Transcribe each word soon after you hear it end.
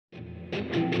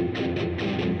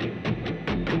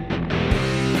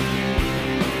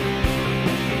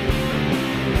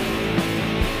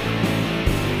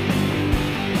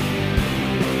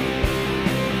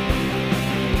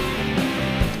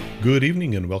Good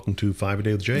evening and welcome to 5 A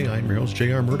Day with Jay. I'm your host,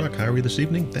 J.R. Murdoch. How are you this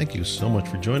evening? Thank you so much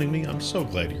for joining me. I'm so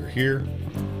glad you're here.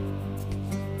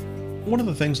 One of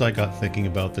the things I got thinking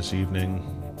about this evening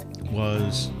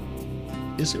was,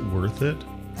 is it worth it?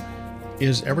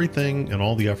 Is everything and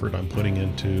all the effort I'm putting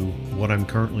into what I'm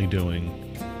currently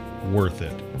doing worth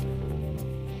it?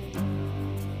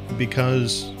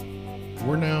 Because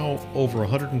we're now over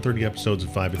 130 episodes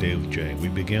of 5 A Day with Jay. We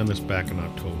began this back in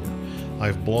October.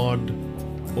 I've blogged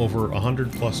over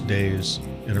 100 plus days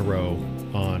in a row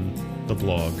on the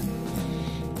blog.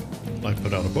 I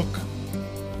put out a book.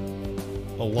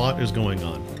 A lot is going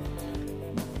on.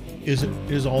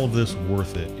 Is all of this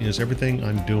worth it? Is everything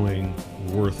I'm doing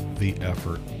worth the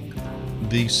effort?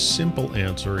 The simple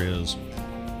answer is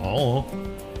all.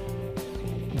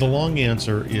 The long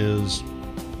answer is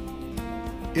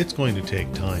it's going to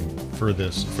take time for the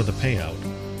payout.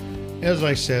 As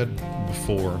I said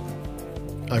before,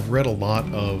 I've read a lot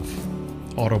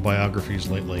of autobiographies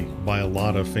lately by a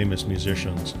lot of famous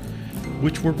musicians,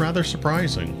 which were rather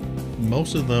surprising.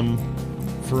 Most of them,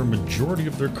 for a majority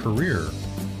of their career,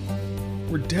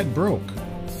 were dead broke.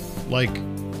 Like,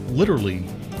 literally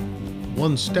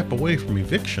one step away from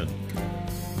eviction.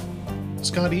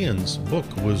 Scott Ian's book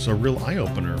was a real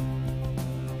eye-opener.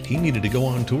 He needed to go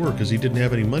on tour because he didn't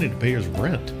have any money to pay his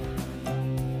rent.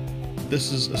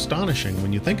 This is astonishing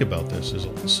when you think about this.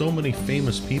 There's so many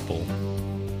famous people.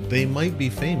 They might be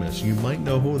famous, you might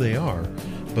know who they are,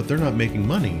 but they're not making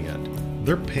money yet.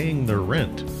 They're paying their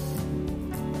rent.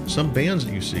 Some bands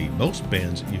that you see, most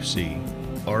bands that you see,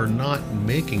 are not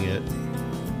making it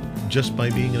just by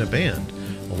being in a band.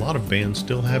 A lot of bands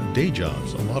still have day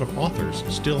jobs. A lot of authors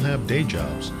still have day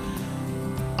jobs.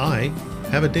 I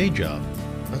have a day job.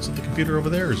 That's what the computer over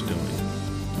there is doing.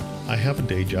 I have a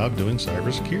day job doing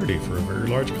cybersecurity for a very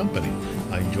large company.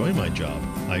 I enjoy my job.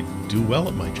 I do well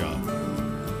at my job.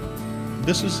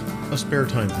 This is a spare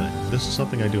time thing. This is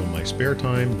something I do in my spare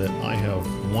time that I have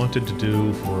wanted to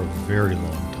do for a very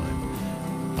long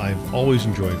time. I've always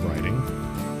enjoyed writing.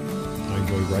 I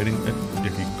enjoy writing.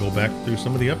 If you go back through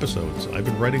some of the episodes, I've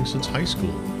been writing since high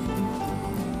school.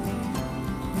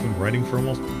 I've been writing for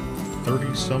almost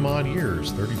 30 some odd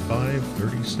years, 35,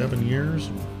 37 years.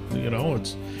 You know,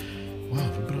 it's, wow,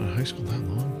 I've been in high school that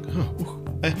long?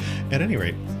 Oh, at any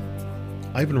rate,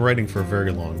 I've been writing for a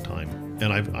very long time,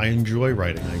 and I enjoy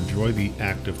writing. I enjoy the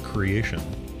act of creation.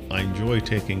 I enjoy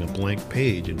taking a blank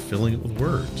page and filling it with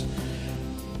words.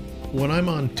 When I'm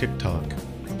on TikTok,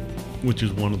 which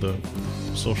is one of the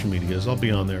social medias, I'll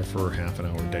be on there for half an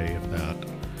hour a day, if that.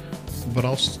 But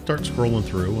I'll start scrolling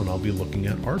through and I'll be looking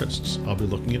at artists. I'll be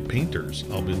looking at painters.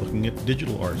 I'll be looking at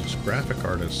digital artists, graphic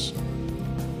artists,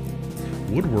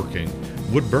 woodworking,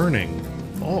 wood burning,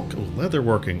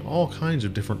 leatherworking, all kinds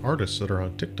of different artists that are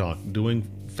on TikTok doing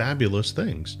fabulous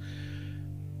things.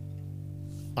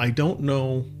 I don't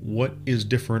know what is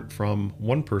different from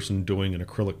one person doing an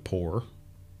acrylic pour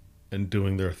and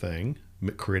doing their thing,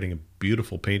 creating a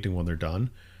beautiful painting when they're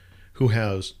done, who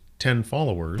has 10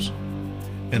 followers,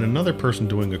 and another person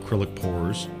doing acrylic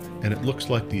pours, and it looks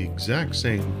like the exact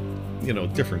same,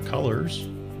 different colors,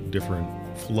 different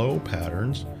flow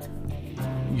patterns,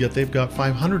 yet they've got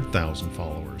 500,000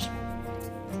 followers.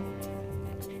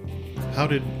 How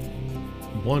did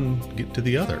one get to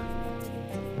the other?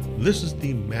 This is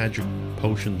the magic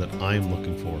potion that I'm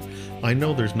looking for. I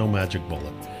know there's no magic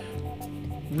bullet.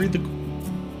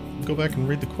 Go back and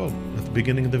read the quote at the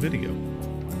beginning of the video.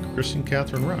 Kristen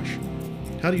Catherine Rush.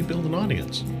 How do you build an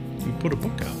audience? You put a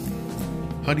book out.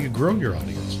 How do you grow your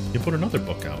audience? You put another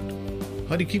book out.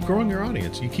 How do you keep growing your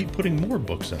audience? You keep putting more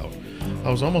books out. I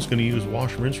was almost going to use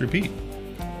wash, rinse, repeat,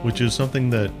 which is something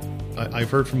that I've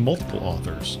heard from multiple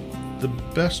authors. The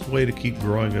best way to keep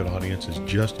growing an audience is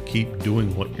just keep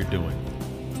doing what you're doing.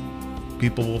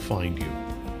 People will find you.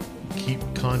 Keep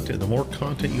content. The more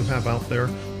content you have out there,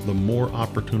 the more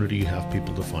opportunity you have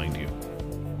people to find you.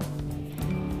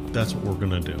 That's what we're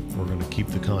going to do. We're going to keep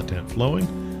the content flowing.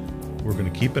 We're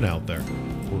going to keep it out there.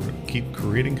 We're going to keep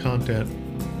creating content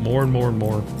more and more and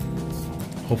more.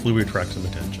 Hopefully we attract some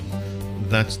attention.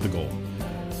 That's the goal.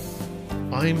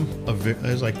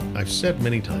 As I've said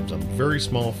many times, I'm a very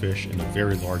small fish in a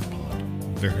very large pond,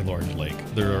 very large lake.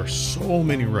 There are so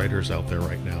many writers out there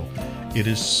right now. It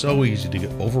is so easy to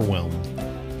get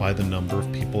overwhelmed by the number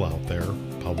of people out there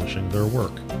publishing their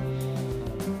work.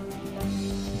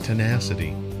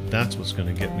 Tenacity, that's what's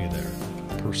going to get me there.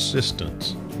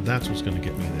 Persistence, that's what's going to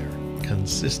get me there.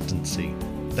 Consistency,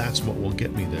 that's what will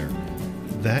get me there.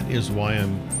 That is why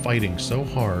I'm fighting so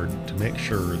hard to make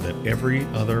sure that every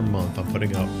other month I'm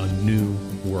putting out a new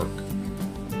work,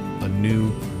 a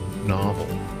new novel.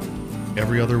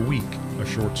 Every other week, a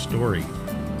short story.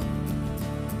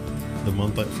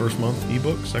 The first month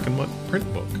ebook, second month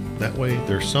print book. That way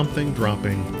there's something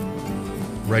dropping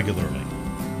regularly.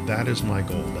 That is my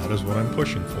goal. That is what I'm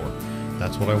pushing for.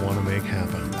 That's what I want to make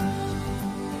happen.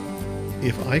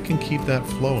 If I can keep that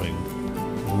flowing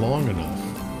long enough,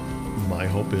 my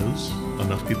hope is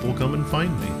enough people will come and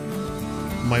find me.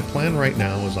 My plan right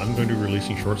now is I'm going to be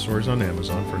releasing short stories on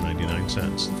Amazon for 99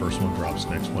 cents. The first one drops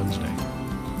next Wednesday.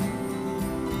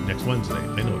 Next Wednesday.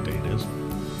 I know what day it is.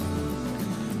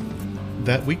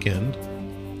 That weekend,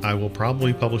 I will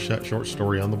probably publish that short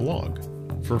story on the blog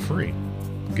for free.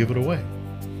 Give it away.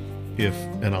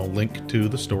 And I'll link to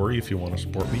the story. If you want to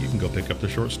support me, you can go pick up the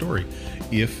short story.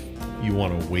 If you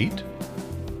want to wait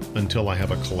until I have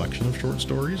a collection of short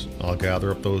stories, I'll gather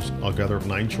up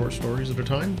 9 short stories at a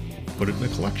time, put it in a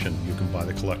collection. You can buy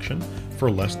the collection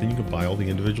for less than you can buy all the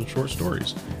individual short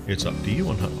stories. It's up to you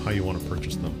on how you want to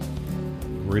purchase them.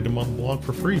 Read them on the blog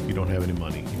for free if you don't have any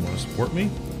money. You want to support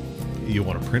me? You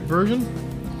want a print version?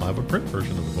 I'll have a print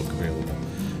version of the book available.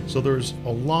 So there's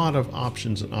a lot of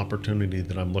options and opportunity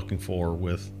that I'm looking for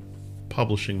with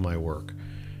publishing my work.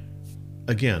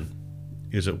 Again,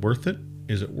 is it worth it?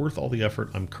 Is it worth all the effort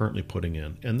I'm currently putting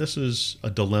in? And this is a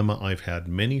dilemma I've had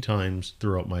many times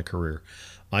throughout my career.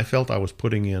 I felt I was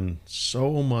putting in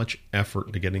so much effort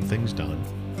into getting things done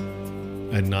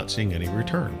and not seeing any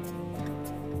return.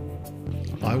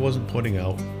 I wasn't putting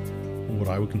out what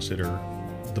I would consider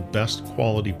the best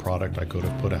quality product I could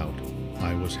have put out.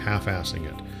 I was half-assing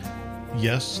it.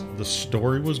 Yes, the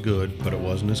story was good, but it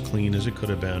wasn't as clean as it could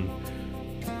have been.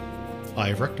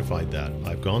 I've rectified that.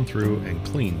 I've gone through and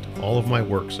cleaned all of my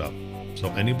works up. So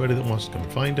anybody that wants to come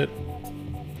and find it,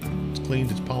 it's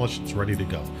cleaned, it's polished, it's ready to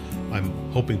go. I'm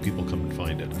hoping people come and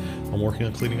find it. I'm working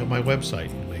on cleaning up my website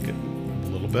to make it a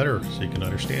little better so you can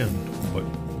understand what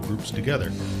groups together,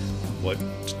 what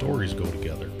stories go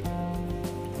together.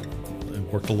 I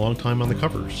worked a long time on the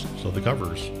covers. So the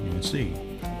covers, you can see,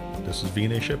 this is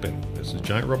V&A Shipping, this is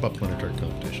Giant Robot Planetary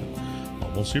Competition,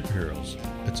 Almost Superheroes,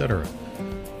 etc.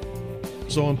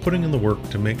 So I'm putting in the work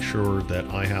to make sure that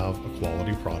I have a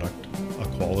quality product, a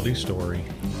quality story,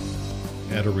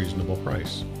 at a reasonable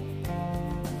price.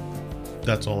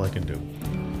 That's all I can do.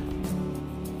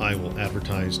 I will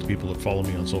advertise to people that follow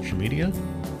me on social media.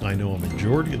 I know a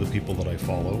majority of the people that I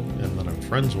follow and that I'm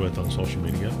friends with on social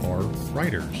media are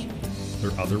writers.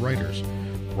 They're other writers.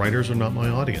 Writers are not my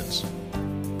audience.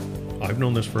 I've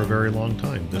known this for a very long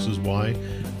time. This is why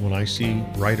when I see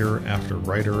writer after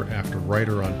writer after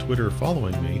writer on Twitter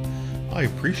following me, I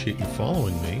appreciate you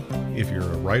following me. If you're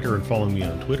a writer and following me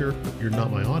on Twitter, you're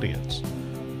not my audience.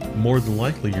 More than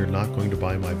likely, you're not going to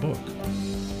buy my book.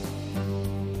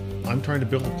 I'm trying to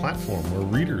build a platform where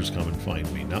readers come and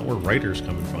find me, not where writers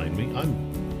come and find me.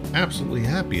 I'm absolutely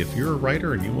happy. If you're a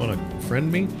writer and you want to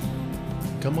friend me,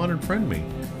 come on and friend me.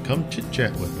 Come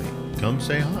chit-chat with me. Come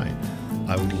say hi.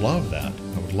 I would love that.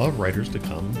 I would love writers to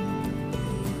come,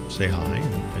 say hi,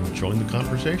 and join the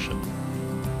conversation.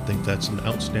 I think that's an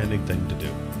outstanding thing to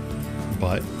do.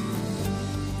 But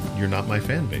you're not my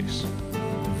fan base.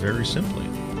 Very simply.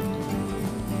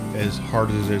 As hard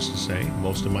as it is to say,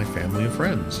 most of my family and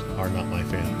friends are not my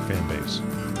fan base.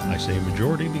 I say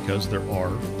majority because there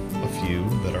are a few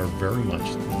that are very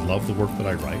much love the work that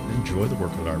I write, enjoy the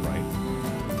work that I write.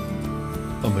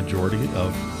 A majority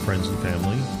of friends and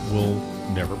family will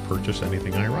never purchase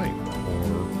anything I write or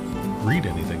read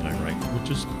anything I write, which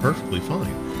is perfectly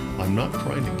fine. I'm not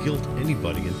trying to guilt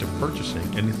anybody into purchasing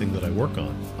anything that I work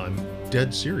on. I'm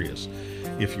dead serious.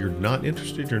 If you're not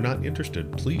interested, you're not interested.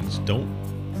 Please don't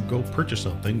go purchase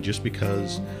something just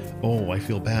because, oh, I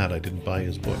feel bad I didn't buy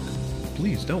his book.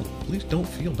 Please don't. Please don't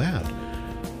feel bad.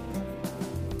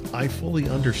 I fully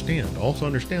understand. Also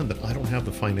understand that I don't have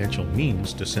the financial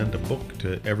means to send a book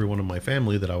to everyone in my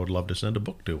family that I would love to send a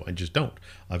book to. I just don't.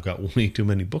 I've got way too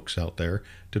many books out there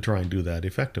to try and do that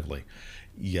effectively.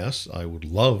 Yes, I would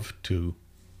love to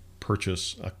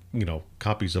purchase,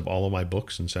 copies of all of my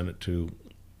books and send it to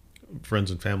friends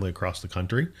and family across the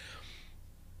country.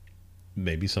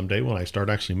 Maybe someday when I start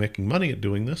actually making money at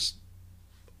doing this,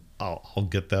 I'll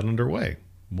get that underway.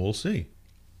 We'll see.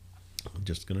 I'm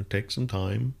just going to take some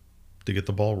time to get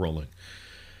the ball rolling.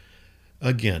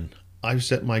 Again, I've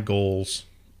set my goals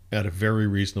at a very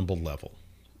reasonable level.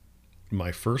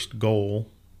 My first goal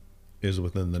is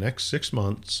within the next 6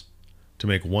 months to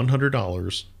make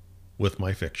 $100 with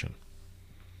my fiction.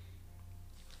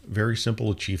 Very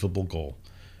simple, achievable goal.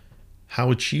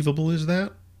 How achievable is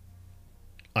that?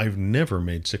 I've never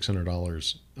made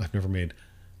 $600. I've never made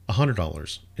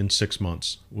 $100 in 6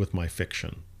 months with my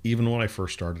fiction. even when I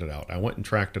first started out. I went and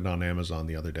tracked it on Amazon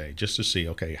the other day just to see,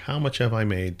 okay, how much have I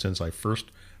made since I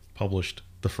first published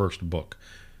the first book?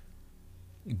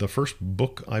 The first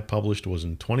book I published was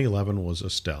in 2011, was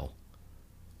Estelle,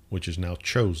 which is now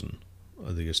Chosen,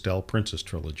 the Estelle Princess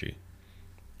Trilogy,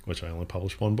 which I only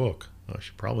published one book. I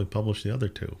should probably publish the other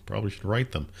two. Probably should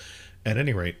write them. At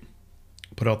any rate,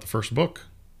 put out the first book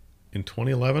in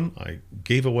 2011. I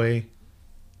gave away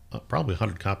probably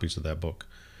 100 copies of that book.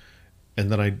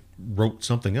 And then I wrote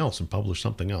something else and published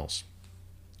something else.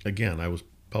 Again, I was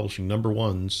publishing number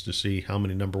ones to see how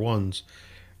many number ones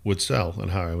would sell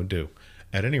and how I would do.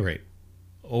 At any rate,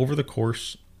 over the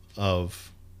course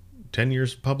of 10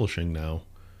 years of publishing now,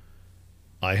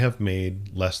 I have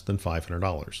made less than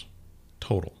 $500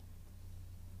 total.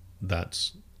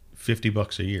 That's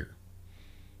 $50 a year.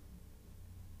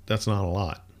 That's not a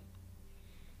lot.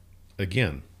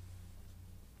 Again,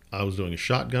 I was doing a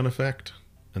shotgun effect,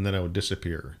 and then I would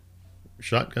disappear.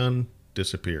 Shotgun,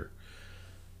 disappear.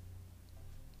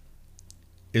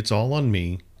 It's all on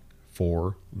me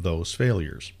for those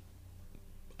failures.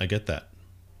 I get that.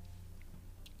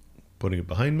 Putting it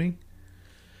behind me,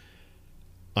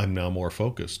 I'm now more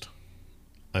focused.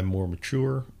 I'm more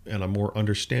mature, and I'm more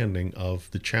understanding of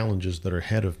the challenges that are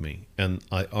ahead of me. And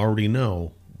I already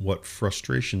know what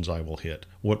frustrations I will hit,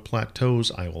 what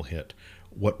plateaus I will hit,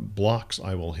 what blocks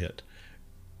I will hit.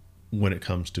 When it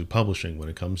comes to publishing, when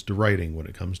it comes to writing, when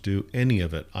it comes to any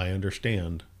of it, I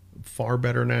understand far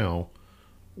better now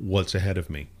what's ahead of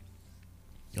me.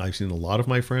 I've seen a lot of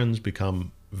my friends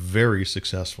become very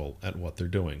successful at what they're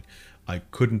doing. I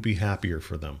couldn't be happier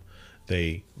for them.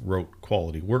 They wrote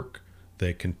quality work,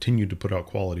 they continued to put out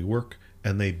quality work,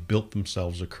 and they built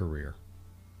themselves a career.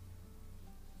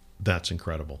 That's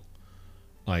incredible.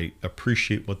 I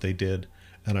appreciate what they did,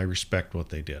 and I respect what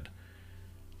they did.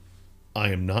 I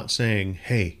am not saying,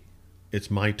 hey, it's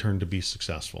my turn to be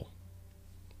successful.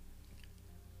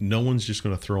 No one's just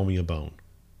going to throw me a bone.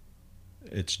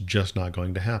 It's just not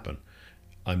going to happen.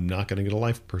 I'm not going to get a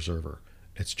life preserver.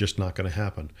 It's just not going to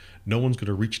happen. No one's going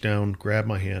to reach down, grab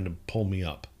my hand, and pull me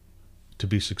up to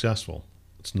be successful.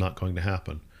 It's not going to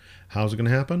happen. How's it going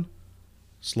to happen?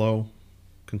 Slow,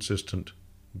 consistent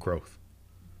growth.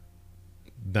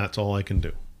 That's all I can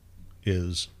do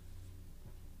is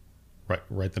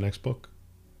write the next book.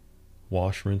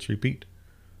 Wash, rinse, repeat.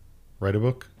 Write a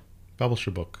book, publish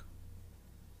a book.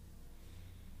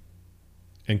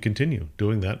 And continue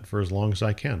doing that for as long as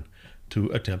I can to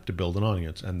attempt to build an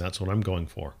audience. And that's what I'm going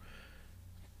for.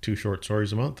 2 short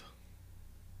stories a month.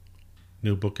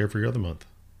 New book every other month.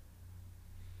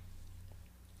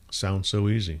 Sounds so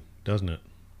easy, doesn't it?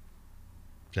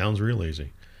 Sounds real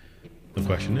easy. The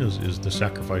question is the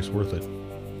sacrifice worth it?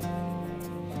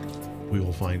 We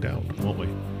will find out, won't we?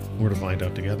 We're to find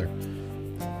out together.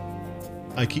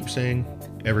 I keep saying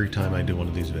every time I do one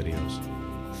of these videos,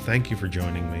 thank you for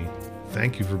joining me.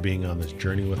 Thank you for being on this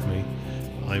journey with me.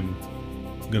 I'm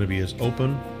going to be as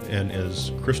open and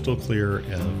as crystal clear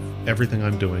of everything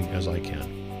I'm doing as I can.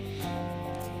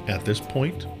 At this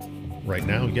point, right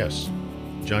now, yes,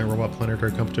 Giant Robot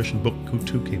Planetary Competition Book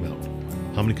 2 came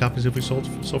out. How many copies have we sold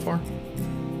so far?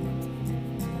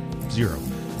 0.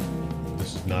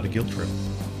 This is not a guilt trip.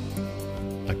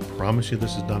 I promise you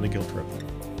this is not a guilt trip.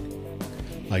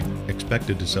 I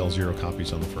expected to sell 0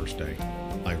 copies on the first day.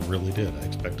 I really did. I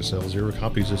expect to sell 0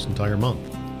 copies this entire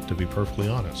month, to be perfectly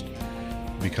honest.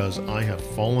 Because I have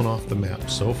fallen off the map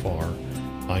so far,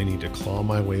 I need to claw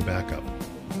my way back up.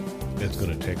 It's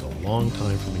going to take a long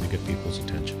time for me to get people's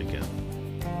attention again.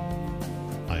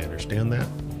 I understand that,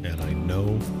 and I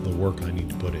know the work I need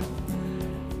to put in.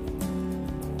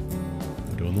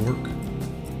 I'm doing the work.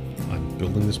 I'm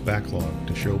building this backlog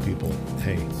to show people,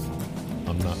 hey,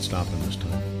 I'm not stopping this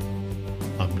time.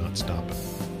 I'm not stopping.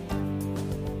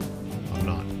 I'm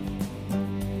not.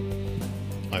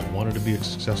 I wanted to be a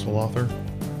successful author.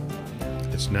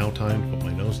 It's now time to put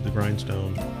my nose to the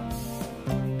grindstone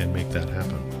and make that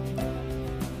happen.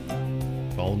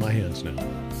 It's all in my hands now.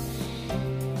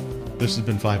 This has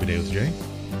been 5 a Day with Jay.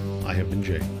 I have been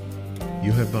Jay.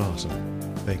 You have been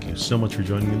awesome. Thank you so much for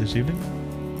joining me this evening.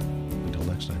 Until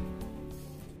next time.